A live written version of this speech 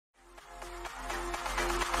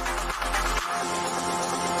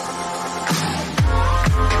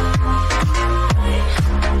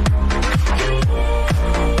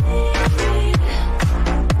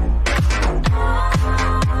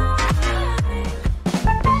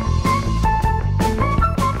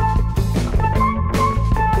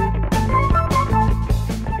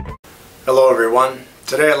Hello everyone.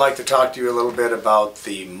 Today I'd like to talk to you a little bit about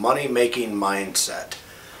the money-making mindset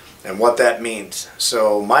and what that means.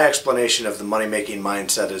 So my explanation of the money-making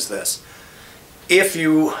mindset is this. If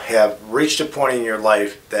you have reached a point in your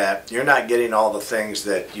life that you're not getting all the things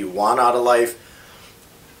that you want out of life,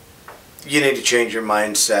 you need to change your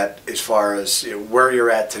mindset as far as where you're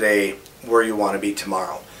at today, where you want to be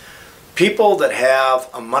tomorrow. People that have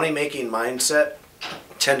a money-making mindset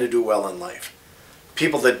tend to do well in life.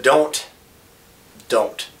 People that don't,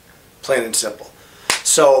 plain and simple.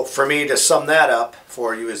 So for me to sum that up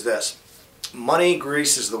for you is this. Money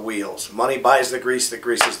greases the wheels. Money buys the grease that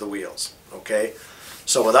greases the wheels. Okay?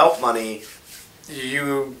 So without money,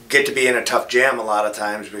 you get to be in a tough jam a lot of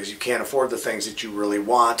times because you can't afford the things that you really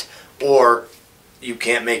want, or you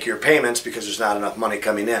can't make your payments because there's not enough money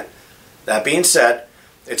coming in. That being said,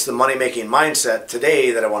 it's the money-making mindset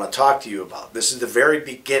today that I want to talk to you about. This is the very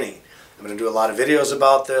beginning. I'm going to do a lot of videos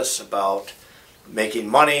about this, about making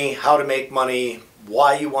money, how to make money,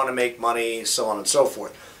 why you want to make money, so on and so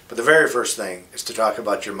forth. But the very first thing is to talk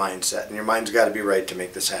about your mindset, and your mind's got to be right to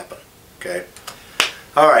make this happen. Okay?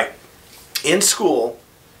 All right. In school,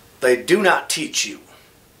 they do not teach you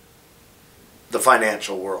the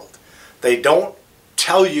financial world. They don't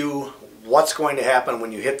tell you what's going to happen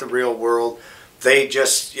when you hit the real world. They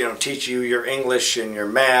just, teach you your English and your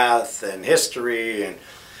math and history and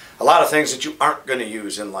a lot of things that you aren't going to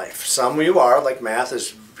use in life. Some you are, like math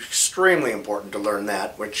is extremely important to learn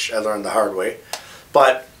that, which I learned the hard way.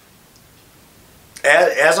 But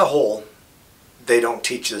as a whole, they don't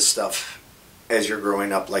teach this stuff as you're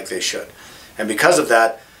growing up like they should. And because of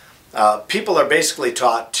that, people are basically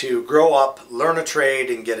taught to grow up, learn a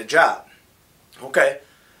trade, and get a job. Okay,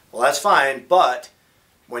 well that's fine, but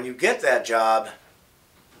when you get that job,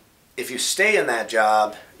 if you stay in that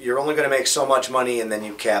job, you're only going to make so much money and then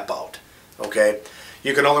you cap out. Okay?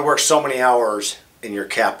 You can only work so many hours and you're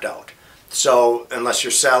capped out. So unless you're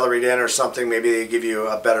salaried in or something, maybe they give you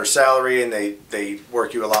a better salary and they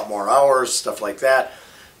work you a lot more hours, stuff like that.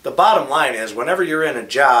 The bottom line is whenever you're in a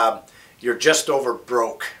job, you're just over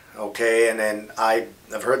broke. Okay? And then I've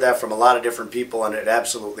heard that from a lot of different people and it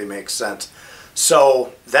absolutely makes sense.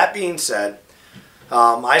 So that being said,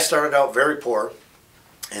 I started out very poor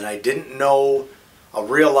and I didn't know a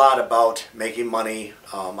real lot about making money.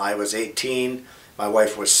 I was 18, my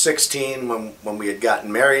wife was 16 when we had gotten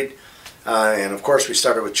married, and of course we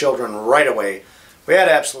started with children right away. We had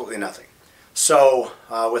absolutely nothing. So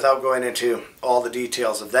without going into all the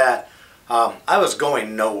details of that, I was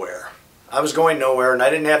going nowhere. I was going nowhere and I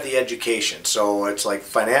didn't have the education. So it's like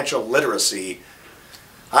financial literacy,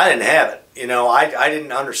 I didn't have it. I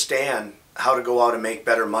didn't understand how to go out and make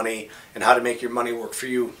better money and how to make your money work for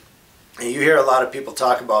you. And you hear a lot of people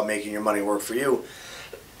talk about making your money work for you,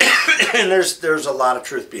 and there's a lot of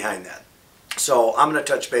truth behind that. So I'm going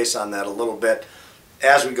to touch base on that a little bit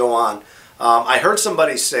as we go on. I heard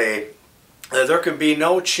somebody say that there can be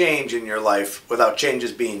no change in your life without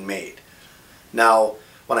changes being made. Now,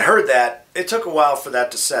 when I heard that, it took a while for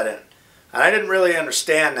that to set in. And I didn't really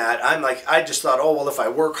understand that. I just thought, oh, well, if I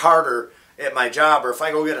work harder at my job, or if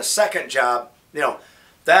I go get a second job,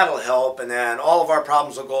 that'll help, and then all of our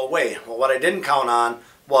problems will go away. Well, what I didn't count on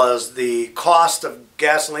was the cost of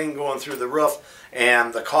gasoline going through the roof,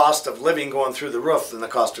 and the cost of living going through the roof, and the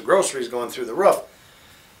cost of groceries going through the roof.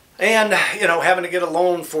 And, having to get a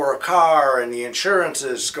loan for a car, and the insurance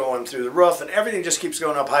is going through the roof, and everything just keeps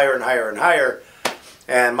going up higher and higher and higher.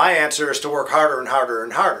 And my answer is to work harder and harder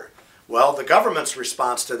and harder. Well, the government's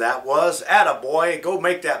response to that was, attaboy, go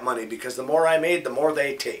make that money, because the more I made, the more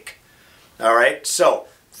they take. All right, so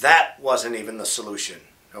that wasn't even the solution,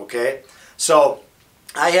 okay? So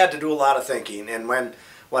I had to do a lot of thinking, and when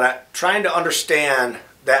I'm trying to understand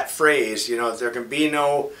that phrase, there can be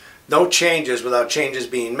no changes without changes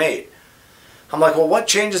being made. I'm like, well, what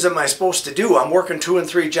changes am I supposed to do? I'm working 2 and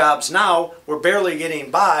 3 jobs now. We're barely getting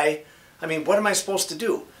by. I mean, what am I supposed to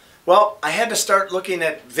do? Well, I had to start looking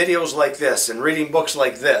at videos like this and reading books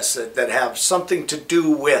like this that have something to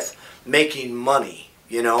do with making money,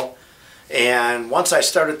 And once I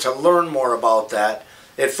started to learn more about that,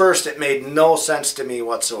 at first it made no sense to me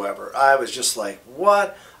whatsoever. I was just like,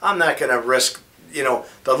 what? I'm not going to risk, the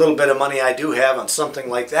little bit of money I do have on something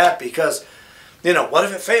like that because, what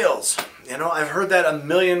if it fails? I've heard that a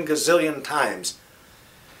million gazillion times.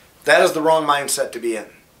 That is the wrong mindset to be in.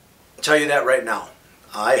 I'll tell you that right now.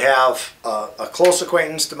 I have a close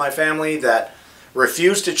acquaintance to my family that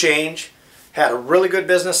refused to change, had a really good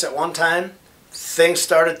business at one time. Things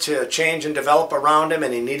started to change and develop around him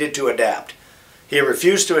and he needed to adapt. He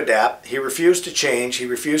refused to adapt, he refused to change, he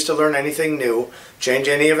refused to learn anything new, change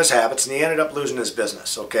any of his habits, and he ended up losing his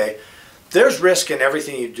business, okay? There's risk in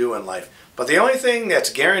everything you do in life. But the only thing that's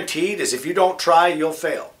guaranteed is if you don't try, you'll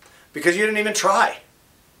fail. Because you didn't even try.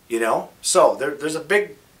 So there's a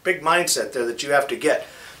big mindset there that you have to get.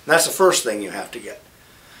 And that's the first thing you have to get.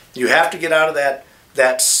 You have to get out of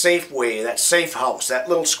that safe way, that safe house, that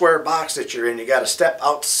little square box that you're in. You got to step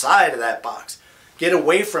outside of that box. Get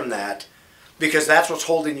away from that, because that's what's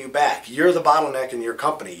holding you back. You're the bottleneck in your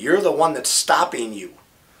company. You're the one that's stopping you.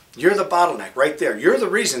 You're the bottleneck right there. You're the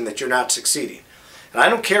reason that you're not succeeding. And I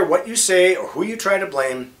don't care what you say or who you try to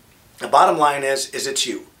blame. The bottom line is it's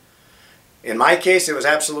you. In my case, it was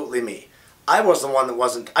absolutely me. I was the one that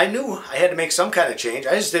wasn't. I knew I had to make some kind of change.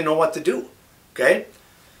 I just didn't know what to do. Okay?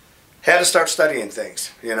 Had to start studying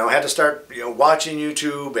things. Had to start watching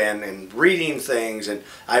YouTube and reading things. And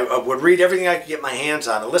I would read everything I could get my hands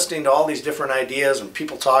on, and listening to all these different ideas and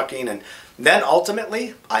people talking. And then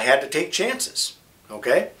ultimately, I had to take chances.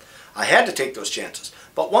 Okay? I had to take those chances.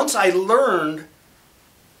 But once I learned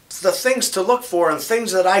the things to look for and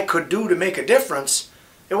things that I could do to make a difference,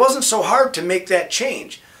 it wasn't so hard to make that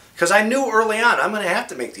change, because I knew early on I'm going to have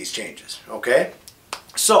to make these changes. Okay?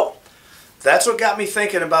 So that's what got me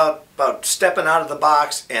thinking about stepping out of the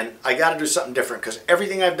box, and I got to do something different, because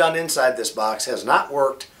everything I've done inside this box has not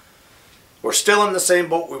worked. We're still in the same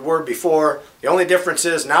boat we were before. The only difference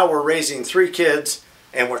is now we're raising 3 kids,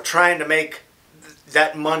 and we're trying to make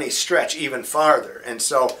that money stretch even farther. And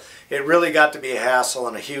so it really got to be a hassle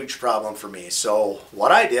and a huge problem for me. So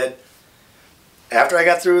what I did, after I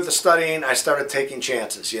got through with the studying, I started taking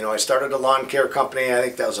chances. I started a lawn care company. I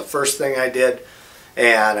think that was the first thing I did.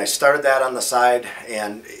 And I started that on the side,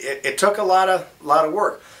 and it took a lot of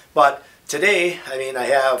work. But today, I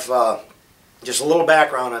have just a little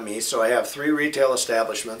background on me. So I have 3 retail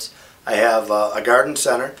establishments. I have a garden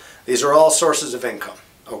center. These are all sources of income.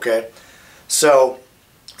 Okay? So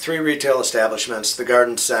 3 retail establishments, the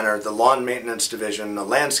garden center, the lawn maintenance division, the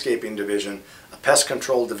landscaping division, a pest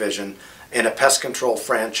control division, and a pest control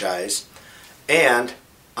franchise. And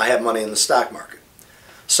I have money in the stock market.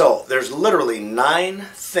 So there's literally 9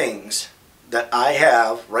 things that I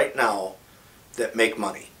have right now that make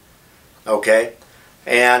money. Okay?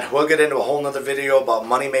 And we'll get into a whole nother video about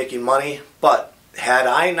money making money. But had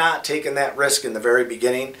I not taken that risk in the very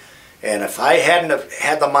beginning, and if I hadn't have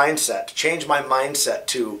had the mindset, change my mindset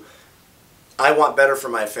to, I want better for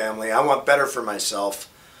my family, I want better for myself,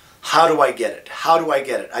 how do I get it? How do I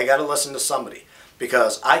get it? I got to listen to somebody,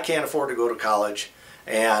 because I can't afford to go to college,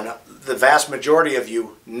 and the vast majority of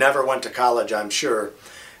you never went to college, I'm sure.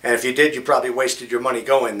 And if you did, you probably wasted your money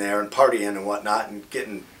going there and partying and whatnot and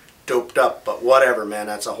getting doped up. But whatever, man,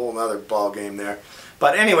 that's a whole other ball game there.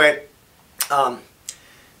 But anyway, I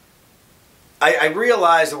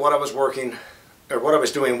realized that what I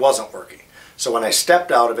was doing wasn't working. So when I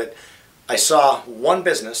stepped out of it, I saw one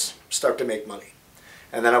business start to make money.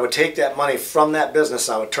 And then I would take that money from that business,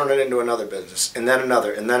 I would turn it into another business, and then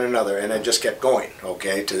another, and then another, and I just kept going,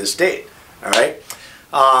 okay, to this date. All right?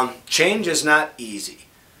 Change is not easy.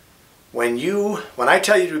 When I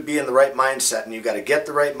tell you to be in the right mindset, and you got to get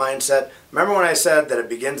the right mindset, remember when I said that it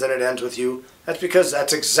begins and it ends with you? That's because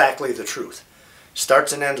that's exactly the truth.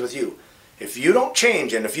 Starts and ends with you. If you don't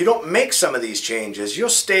change, and if you don't make some of these changes, you'll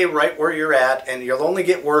stay right where you're at, and you'll only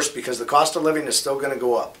get worse, because the cost of living is still going to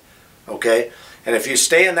go up. Okay? And if you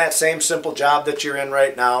stay in that same simple job that you're in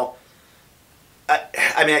right now,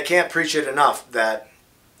 I can't preach it enough that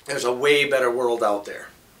there's a way better world out there.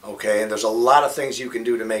 Okay? And there's a lot of things you can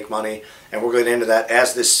do to make money, and we'll get into that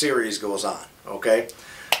as this series goes on. Okay?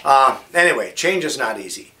 Anyway, change is not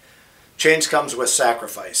easy. Change comes with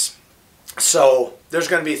sacrifice. So there's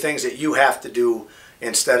going to be things that you have to do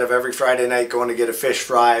instead of every Friday night going to get a fish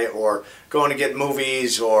fry, or going to get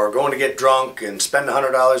movies, or going to get drunk and spend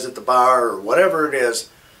 $100 at the bar, or whatever it is.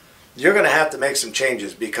 You're going to have to make some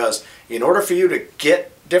changes, because in order for you to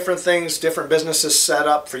get different things, different businesses set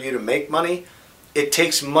up for you to make money, it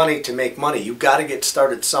takes money to make money. You've got to get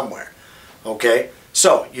started somewhere. Okay?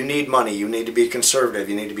 So you need money. You need to be conservative.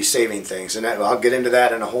 You need to be saving things. And I'll get into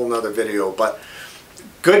that in a whole nother video. But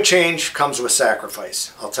good change comes with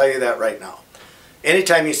sacrifice. I'll tell you that right now.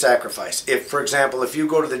 Anytime you sacrifice, for example, if you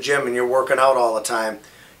go to the gym and you're working out all the time,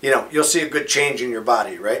 you'll see a good change in your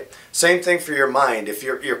body, right? Same thing for your mind. If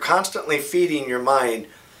you're constantly feeding your mind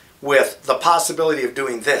with the possibility of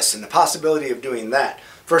doing this and the possibility of doing that,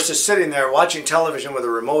 versus sitting there watching television with a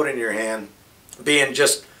remote in your hand, being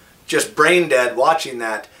just brain dead watching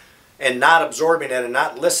that and not absorbing it and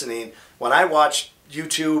not listening. When I watch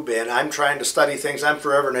YouTube and I'm trying to study things, I'm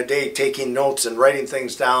forever and a day taking notes and writing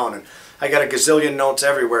things down, and I got a gazillion notes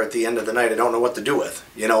everywhere at the end of the night I don't know what to do with,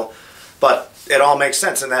 But it all makes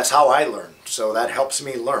sense, and that's how I learn. So that helps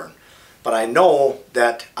me learn. but I know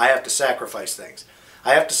that I have to sacrifice things.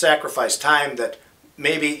 I have to sacrifice time that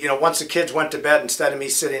maybe, you know, once the kids went to bed, instead of me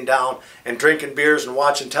sitting down and drinking beers and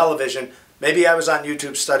watching television, maybe I was on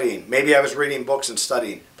YouTube studying. Maybe I was reading books and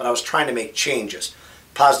studying, but I was trying to make changes,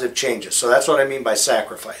 positive changes. So that's what I mean by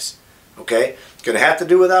sacrifice. Okay? It's going to have to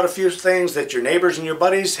do without a few things that your neighbors and your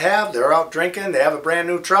buddies have. They're out drinking. They have a brand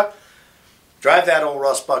new truck. Drive that old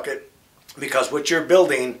rust bucket, because what you're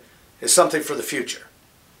building is something for the future.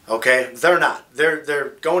 Okay? They're not.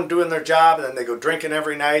 They're going doing their job, and then they go drinking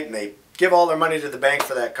every night, and they give all their money to the bank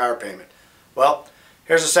for that car payment. Well,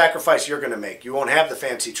 here's a sacrifice you're going to make. You won't have the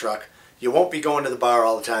fancy truck. You won't be going to the bar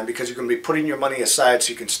all the time, because you're going to be putting your money aside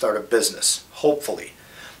so you can start a business, hopefully.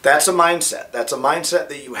 That's a mindset. That's a mindset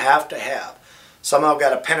that you have to have. Somehow got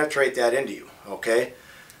to penetrate that into you, okay?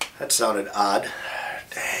 That sounded odd.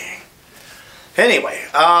 Dang. Anyway,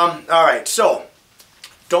 all right, so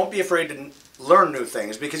don't be afraid to learn new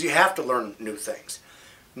things, because you have to learn new things.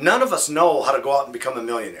 None of us know how to go out and become a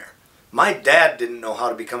millionaire. My dad didn't know how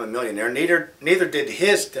to become a millionaire. Neither did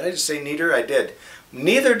his. Did I just say neither? I did.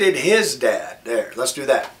 Neither did his dad. There, let's do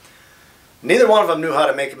that. Neither one of them knew how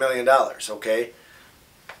to make $1 million, okay?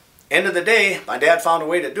 End of the day, my dad found a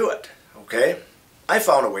way to do it, okay? I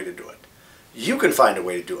found a way to do it. You can find a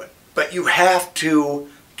way to do it. But you have to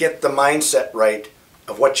get the mindset right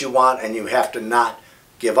of what you want, and you have to not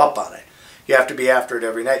give up on it. You have to be after it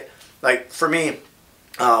every night. Like for me,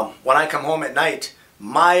 when I come home at night,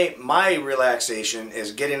 my relaxation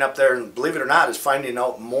is getting up there, and believe it or not, is finding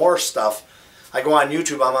out more stuff. I go on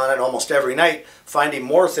YouTube, I'm on it almost every night, finding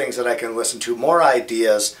more things that I can listen to, more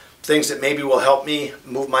ideas, things that maybe will help me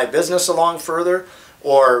move my business along further,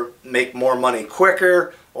 or make more money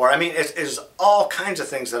quicker, or I mean, it's all kinds of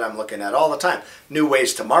things that I'm looking at all the time. New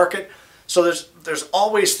ways to market. So there's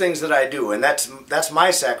always things that I do, and that's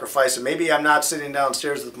my sacrifice. And maybe I'm not sitting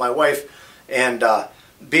downstairs with my wife and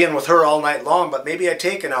being with her all night long, but maybe I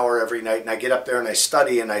take an hour every night and I get up there and I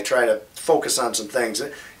study and I try to focus on some things.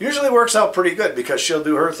 It usually works out pretty good, because she'll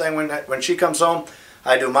do her thing when she comes home.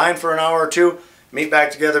 I do mine for an hour or two, meet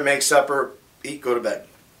back together, make supper, eat, go to bed.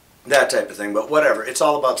 That type of thing, but whatever. It's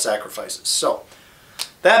all about sacrifices. So,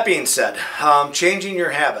 that being said, changing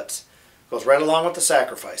your habits goes right along with the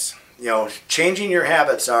sacrifice. You know, changing your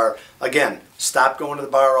habits are, again, stop going to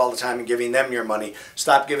the bar all the time and giving them your money.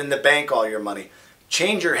 Stop giving the bank all your money.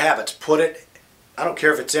 Change your habits. Put it, I don't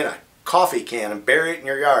care if it's in a coffee can, and bury it in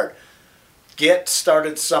your yard. Get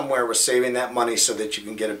started somewhere with saving that money so that you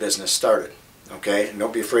can get a business started. Okay? And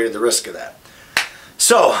don't be afraid of the risk of that.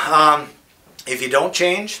 So, if you don't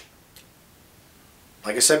change,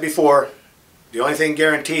 like I said before, the only thing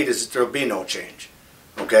guaranteed is that there will be no change.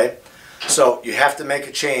 Okay? So you have to make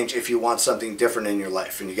a change if you want something different in your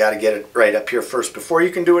life. And you got to get it right up here first. Before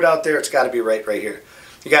you can do it out there, it's got to be right here.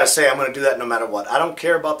 You got to say, I'm going to do that no matter what. I don't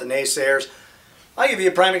care about the naysayers. I'll give you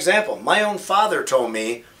a prime example. My own father told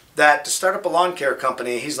me that to start up a lawn care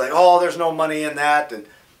company, he's like, oh, there's no money in that. And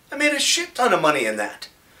I made a shit ton of money in that.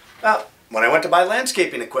 When I went to buy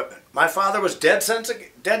landscaping equipment, my father was dead set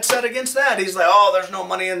against that. He's like, oh, there's no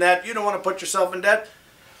money in that. You don't want to put yourself in debt.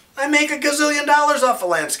 I make $1 gazillion off of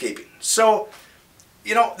landscaping. So,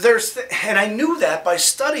 you know, and I knew that by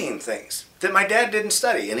studying things that my dad didn't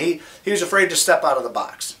study. And he was afraid to step out of the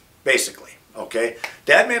box, basically. Okay?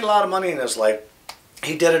 Dad made a lot of money in his life.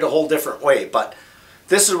 He did it a whole different way. But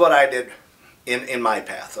this is what I did in my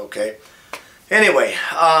path, okay? Anyway,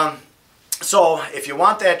 so if you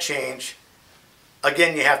want that change,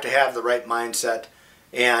 again, you have to have the right mindset,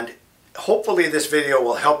 and hopefully this video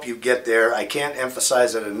will help you get there. I can't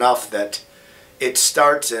emphasize it enough that it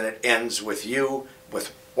starts and it ends with you,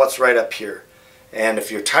 with what's right up here. And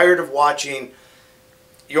if you're tired of watching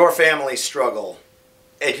your family struggle,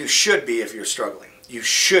 and you should be if you're struggling, you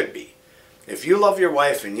should be. If you love your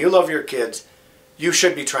wife and you love your kids, you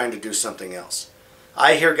should be trying to do something else.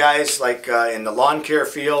 I hear guys like in the lawn care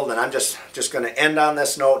field, and I'm just going to end on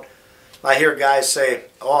this note. I hear guys say,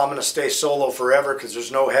 oh, I'm going to stay solo forever because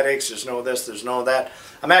there's no headaches, there's no this, there's no that.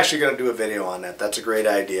 I'm actually going to do a video on that. That's a great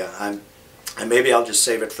idea. And maybe I'll just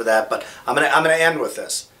save it for that, but I'm going to end with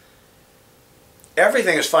this.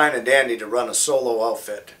 Everything is fine and dandy to run a solo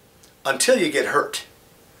outfit until you get hurt.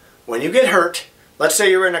 When you get hurt, let's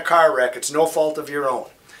say you're in a car wreck, it's no fault of your own.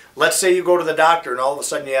 Let's say you go to the doctor and all of a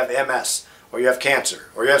sudden you have MS, or you have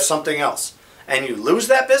cancer, or you have something else, and you lose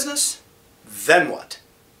that business, then what?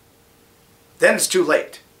 Then it's too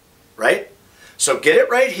late, right? So get it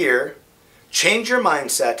right here, change your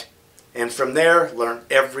mindset, and from there, learn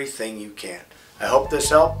everything you can. I hope this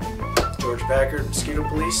helped. George Packard, Mosquito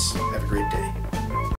Police. Have a great day.